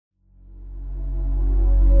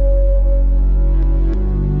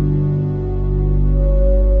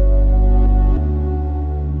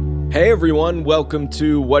Hey everyone, welcome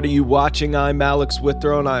to What Are You Watching? I'm Alex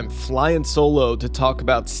Withrow and I'm flying solo to talk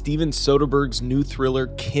about Steven Soderbergh's new thriller,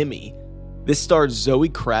 Kimi. This stars Zoe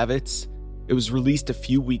Kravitz. It was released a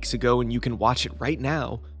few weeks ago and you can watch it right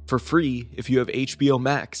now for free if you have HBO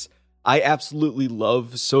Max. I absolutely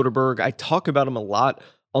love Soderbergh. I talk about him a lot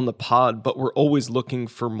on the pod, but we're always looking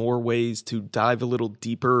for more ways to dive a little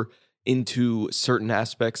deeper into certain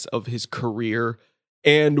aspects of his career.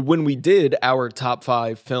 And when we did our top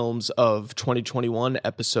 5 films of 2021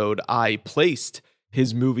 episode, I placed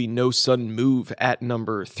his movie No Sudden Move at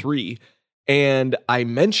number 3. And I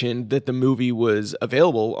mentioned that the movie was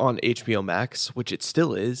available on HBO Max, which it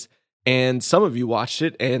still is. And some of you watched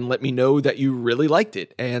it and let me know that you really liked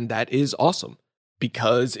it. And that is awesome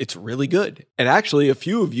because it's really good. And actually, a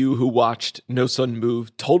few of you who watched No Sudden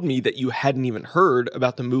Move told me that you hadn't even heard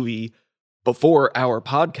about the movie before our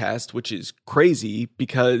podcast, which is crazy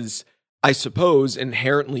because I suppose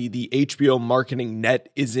inherently the HBO marketing net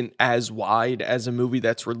isn't as wide as a movie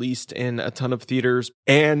that's released in a ton of theaters.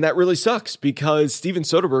 And that really sucks because Steven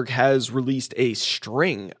Soderbergh has released a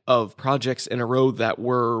string of projects in a row that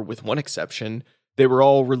were, with one exception, they were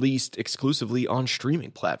all released exclusively on streaming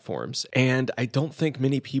platforms. And I don't think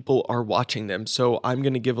many people are watching them, so I'm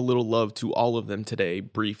going to give a little love to all of them today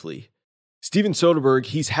briefly. Steven Soderbergh,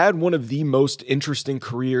 he's had one of the most interesting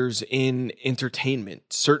careers in entertainment,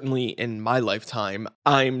 certainly in my lifetime.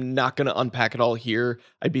 I'm not going to unpack it all here.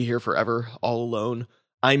 I'd be here forever, all alone.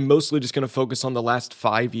 I'm mostly just going to focus on the last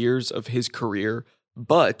 5 years of his career.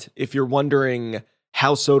 But if you're wondering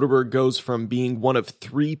how Soderbergh goes from being one of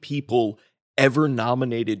 3 people ever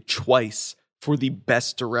nominated twice for the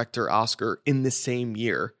Best Director Oscar in the same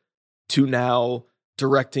year to now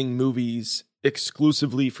directing movies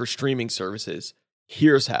exclusively for streaming services,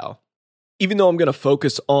 here's how. Even though I'm going to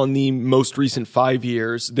focus on the most recent 5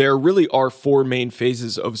 years, there really are 4 main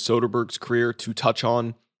phases of Soderbergh's career to touch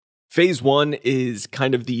on. Phase 1 is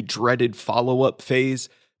kind of the dreaded follow-up phase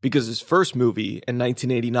because his first movie in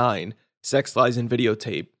 1989, Sex, Lies, and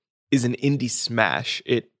Videotape, is an indie smash.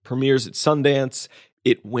 It premieres at Sundance,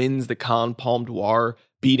 it wins the Cannes Palme d'Or,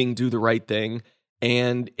 beating Do the Right Thing,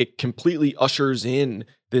 and it completely ushers in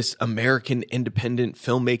this American independent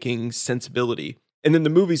filmmaking sensibility. And then the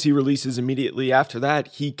movies he releases immediately after that,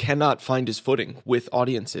 he cannot find his footing with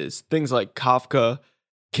audiences. Things like Kafka,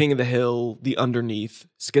 King of the Hill, The Underneath,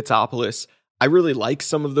 Schizopolis. I really like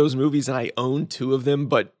some of those movies and I own 2 of them,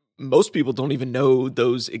 but most people don't even know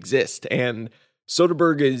those exist. And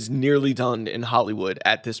Soderbergh is nearly done in Hollywood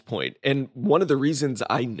at this point. And one of the reasons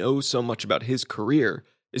I know so much about his career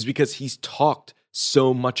is because he's talked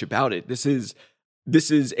so much about it. This is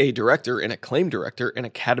a director, an acclaimed director, an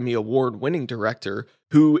Academy Award-winning director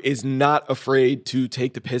who is not afraid to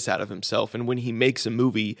take the piss out of himself. And when he makes a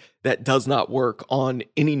movie that does not work on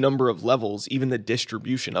any number of levels, even the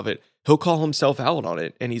distribution of it, he'll call himself out on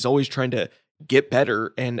it. And he's always trying to get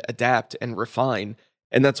better and adapt and refine.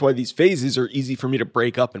 And that's why these phases are easy for me to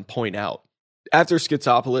break up and point out. After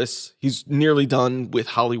Schizopolis, he's nearly done with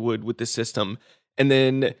Hollywood, with the system. And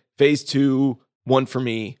then phase 2, one for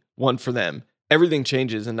me, one for them. Everything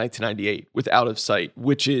changes in 1998 with Out of Sight,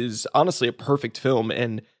 which is honestly a perfect film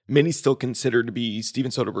and many still consider to be Steven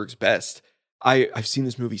Soderbergh's best. I've seen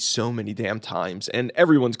this movie so many damn times and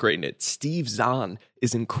everyone's great in it. Steve Zahn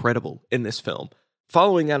is incredible in this film.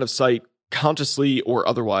 Following Out of Sight, consciously or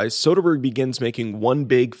otherwise, Soderbergh begins making one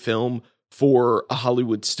big film for a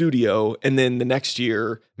Hollywood studio and then the next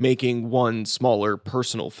year making one smaller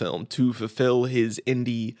personal film to fulfill his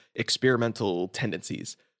indie experimental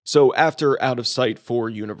tendencies. So after Out of Sight for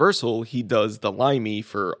Universal, he does The Limey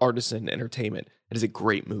for Artisan Entertainment. It is a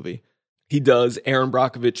great movie. He does Aaron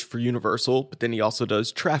Brockovich for Universal, but then he also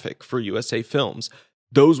does Traffic for USA Films.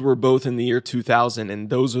 Those were both in the year 2000, and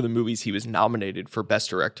those are the movies he was nominated for Best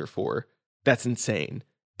Director for. That's insane.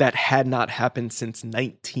 That had not happened since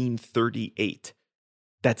 1938.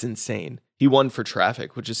 That's insane. He won for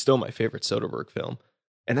Traffic, which is still my favorite Soderbergh film.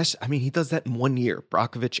 And he does that in 1 year,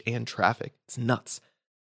 Brockovich and Traffic. It's nuts.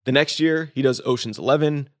 The next year, he does Ocean's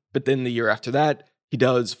 11, but then the year after that, he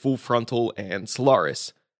does Full Frontal and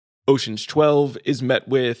Solaris. Ocean's 12 is met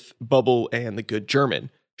with Bubble and The Good German.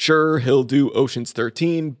 Sure, he'll do Ocean's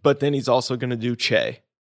 13, but then he's also going to do Che,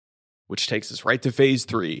 which takes us right to phase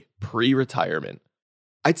 3, pre-retirement.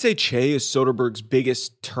 I'd say Che is Soderbergh's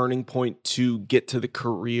biggest turning point to get to the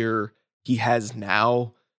career he has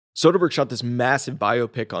now. Soderbergh shot this massive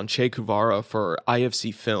biopic on Che Guevara for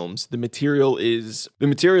IFC Films. The material is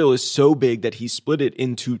so big that he split it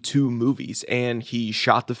into 2 movies, and he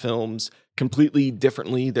shot the films completely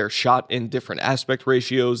differently. They're shot in different aspect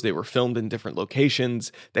ratios. They were filmed in different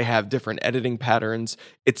locations. They have different editing patterns.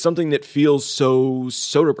 It's something that feels so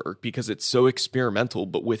Soderbergh because it's so experimental,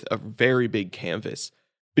 but with a very big canvas.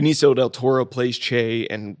 Benicio del Toro plays Che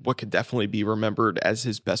in what could definitely be remembered as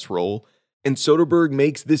his best role. And Soderbergh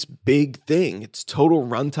makes this big thing. Its total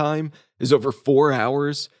runtime is over 4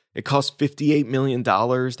 hours. It cost $58 million.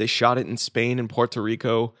 They shot it in Spain and Puerto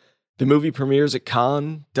Rico. The movie premieres at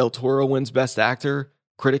Cannes. Del Toro wins Best Actor.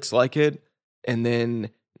 Critics like it. And then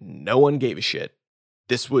no one gave a shit.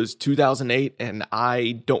 This was 2008, and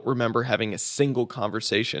I don't remember having a single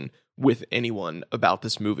conversation with anyone about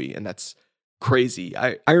this movie, and that's crazy.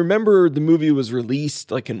 I remember the movie was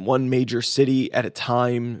released like in one major city at a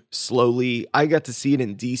time, slowly. I got to see it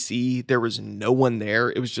in DC. There was no one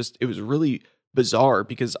there. It was really bizarre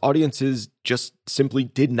because audiences just simply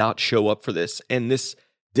did not show up for this. And this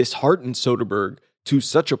disheartened Soderbergh to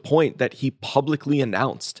such a point that he publicly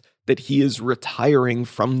announced that he is retiring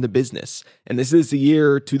from the business. And this is the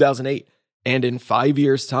year 2008. And in 5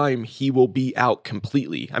 years' time, he will be out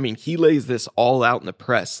completely. I mean, he lays this all out in the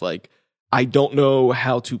press, like, I don't know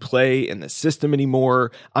how to play in the system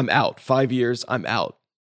anymore. I'm out. 5 years, I'm out.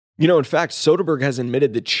 You know, in fact, Soderbergh has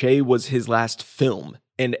admitted that Che was his last film,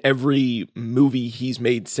 and every movie he's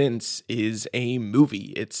made since is a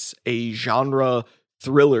movie. It's a genre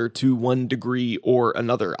thriller to one degree or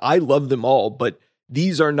another. I love them all, but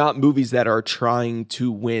these are not movies that are trying to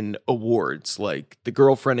win awards like The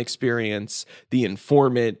Girlfriend Experience, The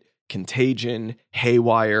Informant, Contagion,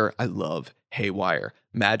 Haywire. I love Haywire.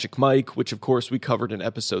 Magic Mike, which of course we covered in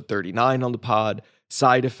episode 39 on the pod,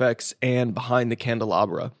 Side Effects, and Behind the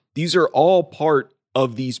Candelabra. These are all part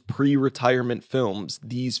of these pre-retirement films,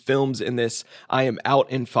 these films in this I am out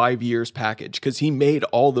in 5 years package, because he made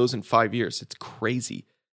all those in 5 years. It's crazy.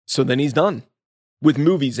 So then he's done. With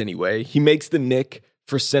movies anyway, he makes The Knick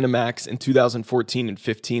for Cinemax in 2014 and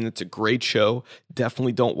 15. It's a great show.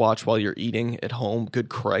 Definitely don't watch while you're eating at home. Good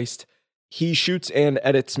Christ. He shoots and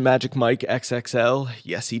edits Magic Mike XXL.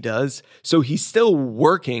 Yes, he does. So he's still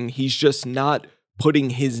working. He's just not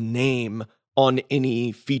putting his name on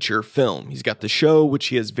any feature film. He's got the show, which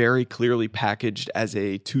he has very clearly packaged as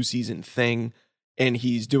a 2-season thing. And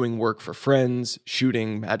he's doing work for Friends,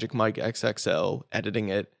 shooting Magic Mike XXL, editing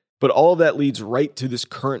it. But all of that leads right to this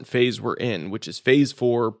current phase we're in, which is phase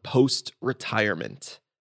 4, post-retirement.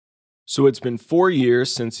 So it's been 4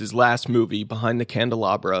 years since his last movie, Behind the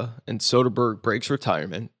Candelabra, and Soderbergh breaks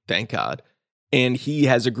retirement, thank God, and he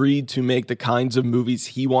has agreed to make the kinds of movies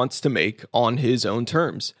he wants to make on his own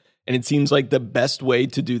terms. And it seems like the best way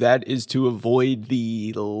to do that is to avoid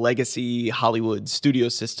the legacy Hollywood studio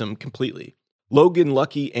system completely. Logan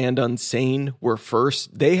Lucky and Unsane were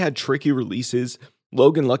first. They had tricky releases.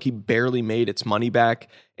 Logan Lucky barely made its money back,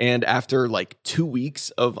 and after like 2 weeks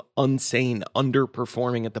of Unsane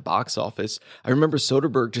underperforming at the box office, I remember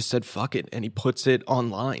Soderbergh just said fuck it, and he puts it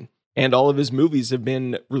online. And all of his movies have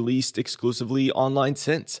been released exclusively online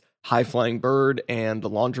since. High Flying Bird and The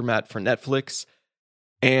Laundromat for Netflix,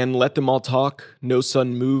 and Let Them All Talk, No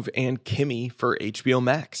Sudden Move, and Kimmy for HBO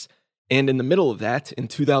Max. And in the middle of that, in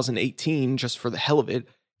 2018, just for the hell of it,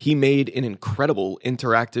 he made an incredible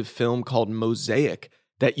interactive film called Mosaic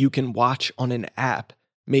that you can watch on an app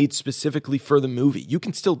made specifically for the movie. You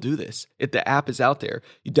can still do this. If the app is out there,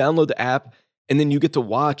 you download the app and then you get to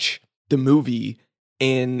watch the movie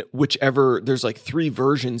in whichever, there's like 3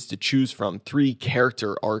 versions to choose from, 3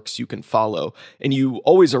 character arcs you can follow, and you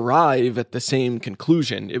always arrive at the same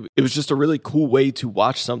conclusion. It was just a really cool way to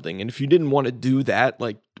watch something. And if you didn't want to do that,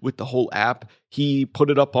 like with the whole app, he put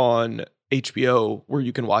it up on HBO where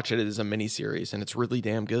you can watch it as a miniseries, and it's really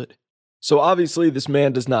damn good. So obviously this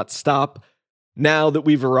man does not stop. Now that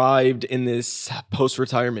we've arrived in this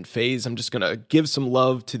post-retirement phase, I'm just going to give some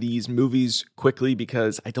love to these movies quickly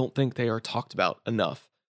because I don't think they are talked about enough.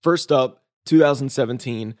 First up,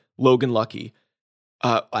 2017, Logan Lucky.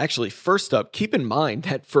 First up, keep in mind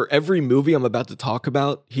that for every movie I'm about to talk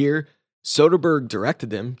about here, Soderbergh directed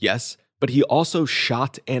them, yes, but he also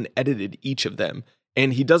shot and edited each of them.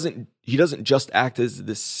 And he doesn't just act as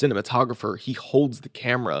the cinematographer, he holds the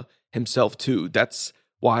camera himself too. That's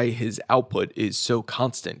why his output is so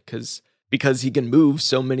constant, because he can move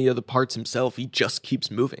so many of the parts himself, he just keeps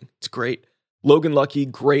moving. It's great. Logan Lucky,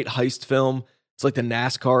 great heist film. It's like the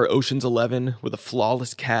NASCAR Ocean's 11 with a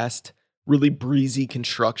flawless cast, really breezy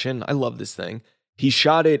construction. I love this thing. He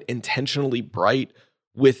shot it intentionally bright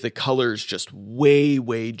with the colors just way,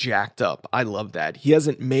 way jacked up. I love that. He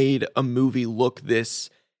hasn't made a movie look this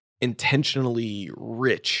intentionally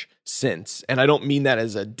rich since. And I don't mean that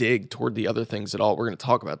as a dig toward the other things at all. We're going to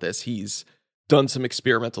talk about this. He's done some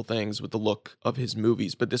experimental things with the look of his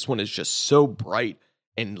movies, but this one is just so bright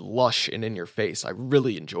and lush and in your face. I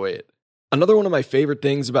really enjoy it. Another one of my favorite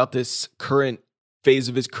things about this current phase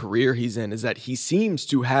of his career he's in is that he seems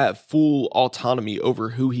to have full autonomy over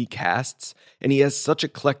who he casts, and he has such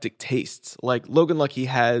eclectic tastes. Like Logan Lucky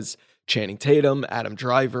has Channing Tatum, Adam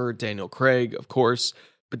Driver, Daniel Craig, of course,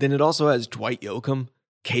 but then it also has Dwight Yoakam,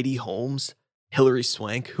 Katie Holmes, Hilary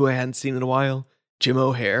Swank, who I hadn't seen in a while, Jim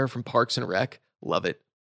O'Heir from Parks and Rec, love it.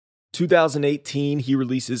 2018, he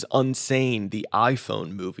releases Unsane, the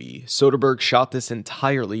iPhone movie. Soderbergh shot this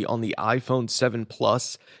entirely on the iPhone 7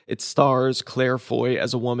 Plus. It stars Claire Foy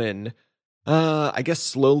as a woman, I guess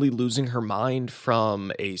slowly losing her mind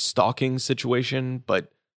from a stalking situation,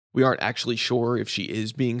 but we aren't actually sure if she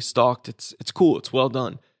is being stalked. It's cool, it's well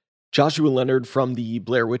done. Joshua Leonard from the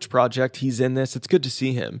Blair Witch Project, he's in this. It's good to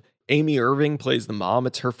see him. Amy Irving plays the mom.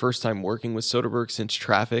 It's her first time working with Soderbergh since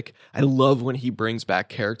Traffic. I love when he brings back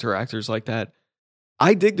character actors like that.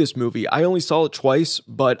 I dig this movie. I only saw it twice,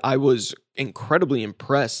 but I was incredibly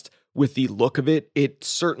impressed with the look of it. It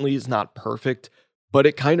certainly is not perfect, but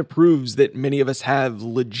it kind of proves that many of us have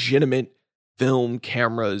legitimate film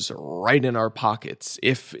cameras right in our pockets.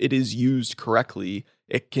 If it is used correctly,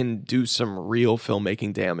 it can do some real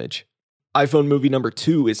filmmaking damage. iPhone movie number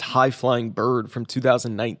 2 is High Flying Bird from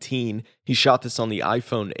 2019. He shot this on the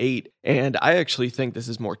iPhone 8, and I actually think this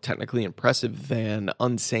is more technically impressive than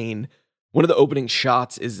Unsane. One of the opening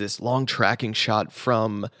shots is this long tracking shot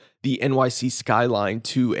from the NYC skyline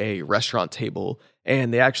to a restaurant table,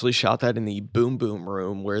 and they actually shot that in the Boom Boom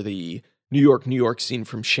Room where the New York scene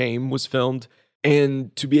from Shame was filmed.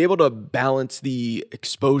 And to be able to balance the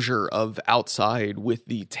exposure of outside with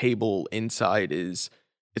the table inside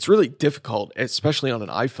it's really difficult, especially on an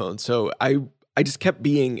iPhone. So I just kept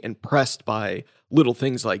being impressed by little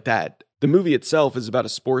things like that. The movie itself is about a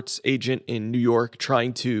sports agent in New York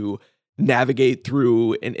trying to navigate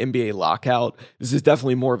through an NBA lockout. This is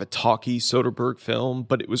definitely more of a talky Soderbergh film,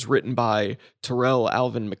 but it was written by Terrell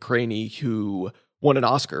Alvin McCraney, who won an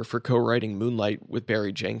Oscar for co-writing Moonlight with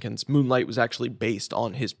Barry Jenkins. Moonlight was actually based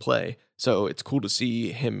on his play, so it's cool to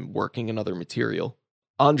see him working in other material.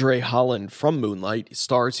 Andre Holland from Moonlight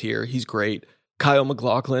stars here. He's great. Kyle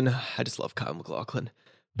MacLachlan. I just love Kyle MacLachlan.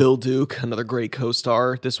 Bill Duke, another great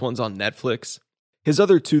co-star. This one's on Netflix. His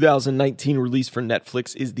other 2019 release for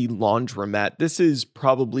Netflix is The Laundromat. This is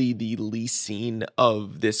probably the least seen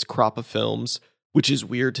of this crop of films, which is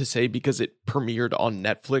weird to say because it premiered on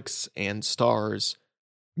Netflix and stars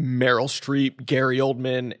Meryl Streep, Gary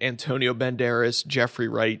Oldman, Antonio Banderas, Jeffrey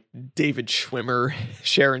Wright, David Schwimmer,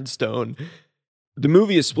 Sharon Stone. The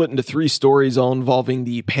movie is split into 3 stories all involving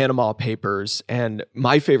the Panama Papers, and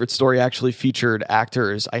my favorite story actually featured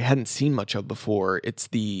actors I hadn't seen much of before. It's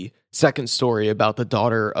the second story about the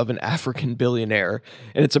daughter of an African billionaire,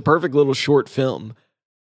 and it's a perfect little short film.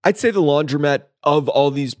 I'd say The Laundromat, of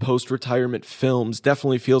all these post-retirement films,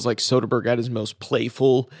 definitely feels like Soderbergh at his most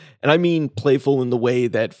playful, and I mean playful in the way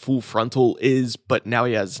that Full Frontal is, but now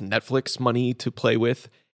he has Netflix money to play with.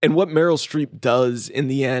 And what Meryl Streep does in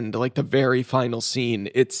the end, like the very final scene,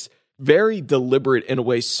 it's very deliberate in a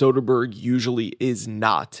way Soderbergh usually is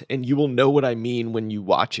not. And you will know what I mean when you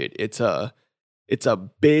watch it. It's a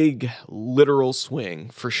big literal swing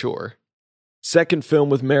for sure. Second film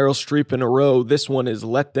with Meryl Streep in a row. This one is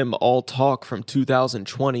Let Them All Talk from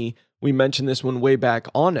 2020. We mentioned this one way back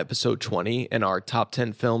on episode 20 in our top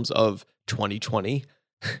 10 films of 2020.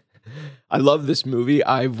 I love this movie.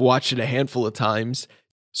 I've watched it a handful of times.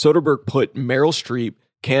 Soderbergh put Meryl Streep,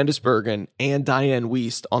 Candice Bergen, and Diane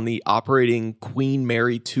Wiest on the operating Queen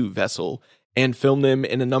Mary II vessel and filmed them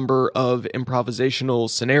in a number of improvisational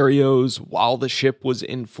scenarios while the ship was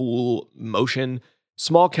in full motion.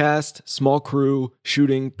 Small cast, small crew,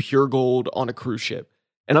 shooting pure gold on a cruise ship.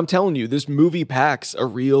 And I'm telling you, this movie packs a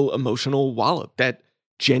real emotional wallop that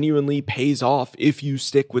genuinely pays off if you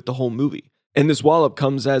stick with the whole movie. And this wallop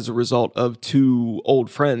comes as a result of 2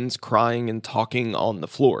 old friends crying and talking on the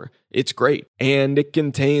floor. It's great. And it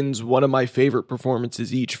contains one of my favorite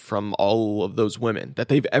performances each from all of those women that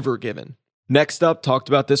they've ever given. Next up, talked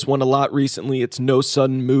about this one a lot recently. It's No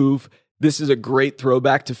Sudden Move. This is a great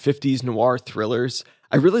throwback to 50s noir thrillers.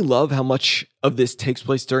 I really love how much of this takes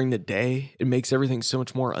place during the day. It makes everything so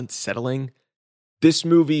much more unsettling. This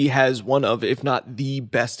movie has one of, if not the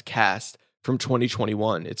best cast from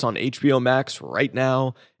 2021. It's on HBO Max right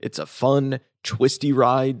now. It's a fun, twisty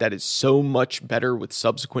ride that is so much better with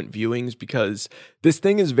subsequent viewings because this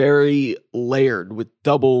thing is very layered with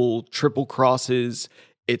double, triple crosses.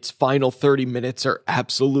 Its final 30 minutes are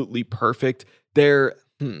absolutely perfect.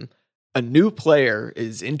 A new player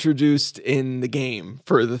is introduced in the game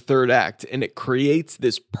for the third act, and it creates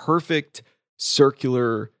this perfect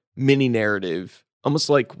circular mini narrative, almost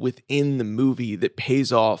like within the movie, that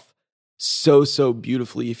pays off so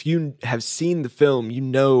beautifully. If you have seen the film, you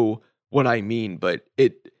know what I mean, but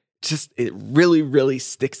it really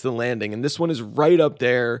sticks the landing. And this one is right up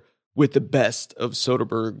there with the best of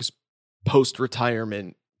Soderbergh's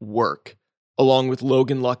post-retirement work, along with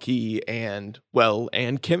Logan Lucky and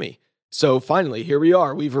Kimi. So finally, here we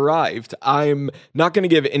are. We've arrived. I'm not going to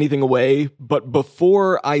give anything away, but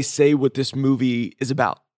before I say what this movie is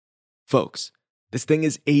about, folks, this thing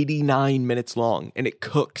is 89 minutes long and it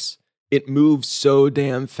cooks. It moves so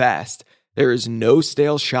damn fast. There is no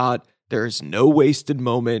stale shot. There is no wasted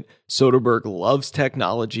moment. Soderbergh loves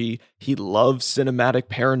technology. He loves cinematic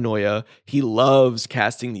paranoia. He loves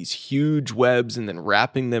casting these huge webs and then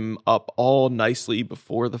wrapping them up all nicely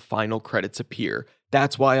before the final credits appear.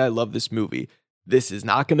 That's why I love this movie. This is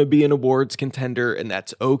not going to be an awards contender, and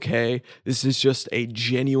that's okay. This is just a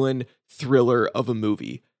genuine thriller of a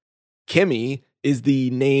movie. Kimi is the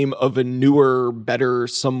name of a newer, better,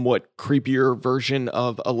 somewhat creepier version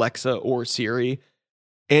of Alexa or Siri.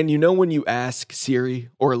 And you know when you ask Siri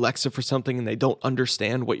or Alexa for something and they don't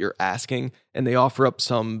understand what you're asking and they offer up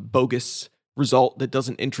some bogus result that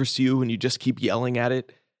doesn't interest you and you just keep yelling at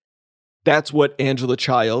it? That's what Angela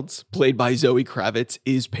Childs, played by Zoe Kravitz,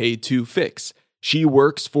 is paid to fix. She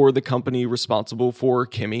works for the company responsible for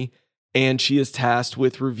Kimi, and she is tasked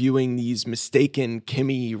with reviewing these mistaken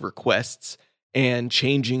Kimi requests and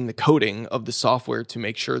changing the coding of the software to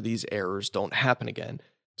make sure these errors don't happen again.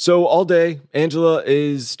 So all day, Angela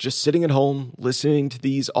is just sitting at home, listening to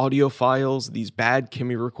these audio files, these bad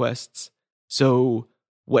Kimi requests. So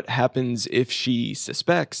what happens if she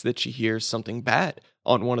suspects that she hears something bad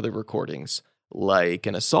on one of the recordings, like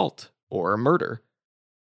an assault or a murder?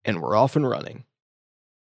 And we're off and running.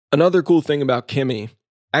 Another cool thing about Soderbergh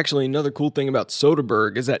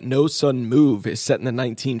is that No Sudden Move is set in the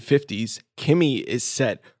 1950s. Kimi is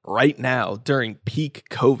set right now during peak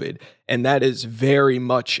COVID, and that is very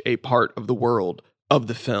much a part of the world of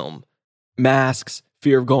the film. Masks,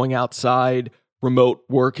 fear of going outside, remote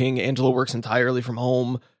working. Angela works entirely from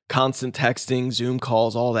home, constant texting, Zoom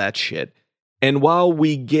calls, all that shit. And while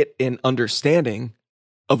we get an understanding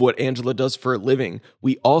of what Angela does for a living,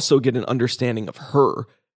 we also get an understanding of her.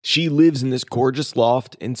 She lives in this gorgeous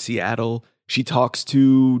loft in Seattle. She talks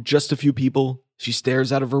to just a few people. She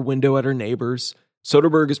stares out of her window at her neighbors.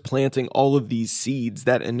 Soderbergh is planting all of these seeds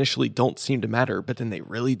that initially don't seem to matter, but then they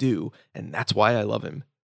really do, and that's why I love him.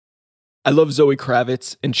 I love Zoe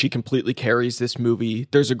Kravitz, and she completely carries this movie.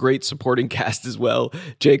 There's a great supporting cast as well.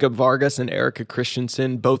 Jacob Vargas and Erica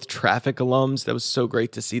Christensen, both Traffic alums. That was so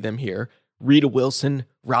great to see them here. Rita Wilson,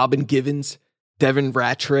 Robin Givens, Devin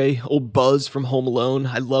Rattray, old Buzz from Home Alone.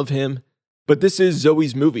 I love him. But this is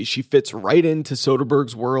Zoe's movie. She fits right into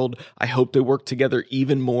Soderbergh's world. I hope they work together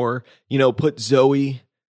even more. Put Zoe,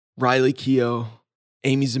 Riley Keough,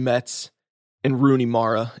 Amy Zimetz, and Rooney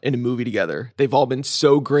Mara in a movie together. They've all been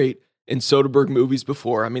so great in Soderbergh movies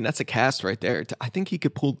before. I mean, that's a cast right there. I think he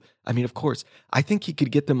could I think he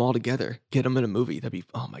could get them all together, get them in a movie.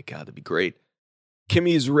 Oh my God, that'd be great.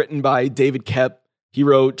 Kimi is written by David Koepp. He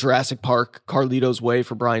wrote Jurassic Park, Carlito's Way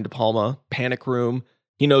for Brian De Palma, Panic Room.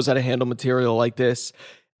 He knows how to handle material like this.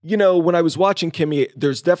 When I was watching Kimi,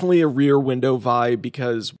 there's definitely a Rear Window vibe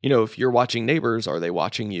because, if you're watching Neighbors, are they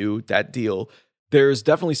watching you? That deal. There's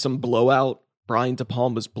definitely some Blowout, Brian De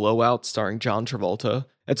Palma's Blowout starring John Travolta.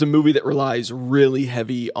 It's a movie that relies really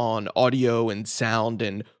heavy on audio and sound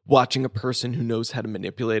and watching a person who knows how to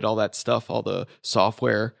manipulate all that stuff, all the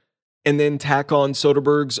software, and then tack on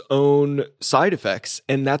Soderbergh's own side effects.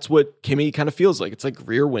 And that's what Kimi kind of feels like. It's like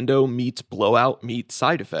Rear Window meets Blowout meets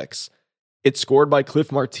side effects. It's scored by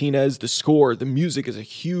Cliff Martinez. The music is a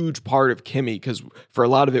huge part of Kimi because for a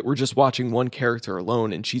lot of it, we're just watching one character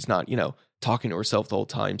alone and she's not, talking to herself the whole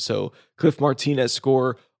time. So Cliff Martinez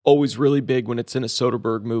score, always really big when it's in a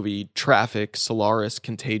Soderbergh movie. Traffic, Solaris,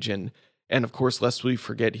 Contagion. And of course, lest we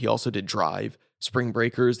forget, he also did Drive, Spring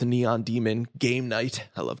Breakers, The Neon Demon, Game Night.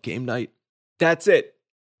 I love Game Night. That's it.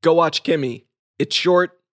 Go watch Kimi. It's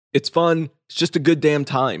short. It's fun. It's just a good damn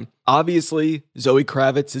time. Obviously, Zoe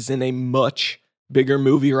Kravitz is in a much bigger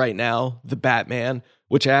movie right now, The Batman,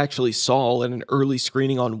 which I actually saw at an early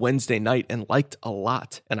screening on Wednesday night and liked a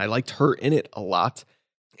lot. And I liked her in it a lot.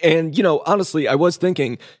 And, honestly, I was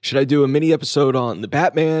thinking, should I do a mini episode on The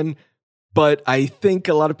Batman, But I think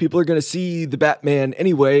a lot of people are going to see The Batman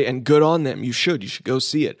anyway, and good on them. You should go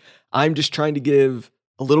see it. I'm just trying to give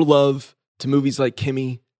a little love to movies like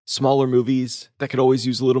Kimi, smaller movies that could always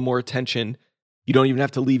use a little more attention. You don't even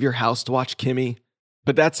have to leave your house to watch Kimi.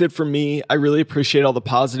 But that's it from me. I really appreciate all the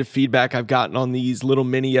positive feedback I've gotten on these little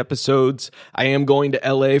mini episodes. I am going to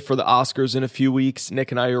LA for the Oscars in a few weeks. Nick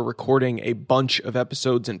and I are recording a bunch of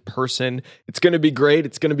episodes in person. It's going to be great.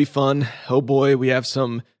 It's going to be fun. Oh boy, we have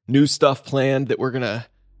some new stuff planned that we're going to,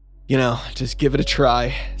 just give it a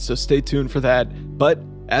try. So stay tuned for that. But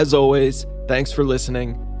as always, thanks for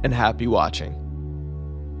listening and happy watching.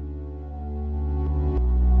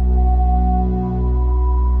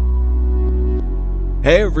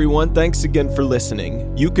 Hey everyone, thanks again for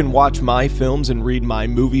listening. You can watch my films and read my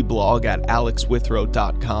movie blog at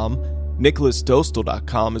alexwithrow.com.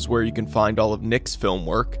 nicholasdostal.com is where you can find all of Nick's film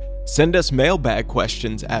work. Send us mailbag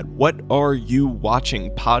questions at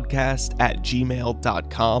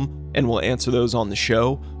whatareyouvatchingpodcast@gmail.com and we'll answer those on the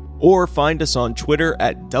show. Or find us on Twitter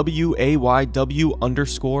at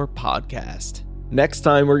WAYW_podcast. Next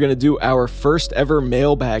time, we're going to do our first ever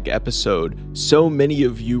mailbag episode. So many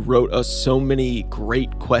of you wrote us so many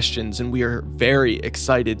great questions, and we are very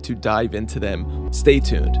excited to dive into them. Stay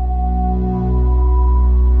tuned.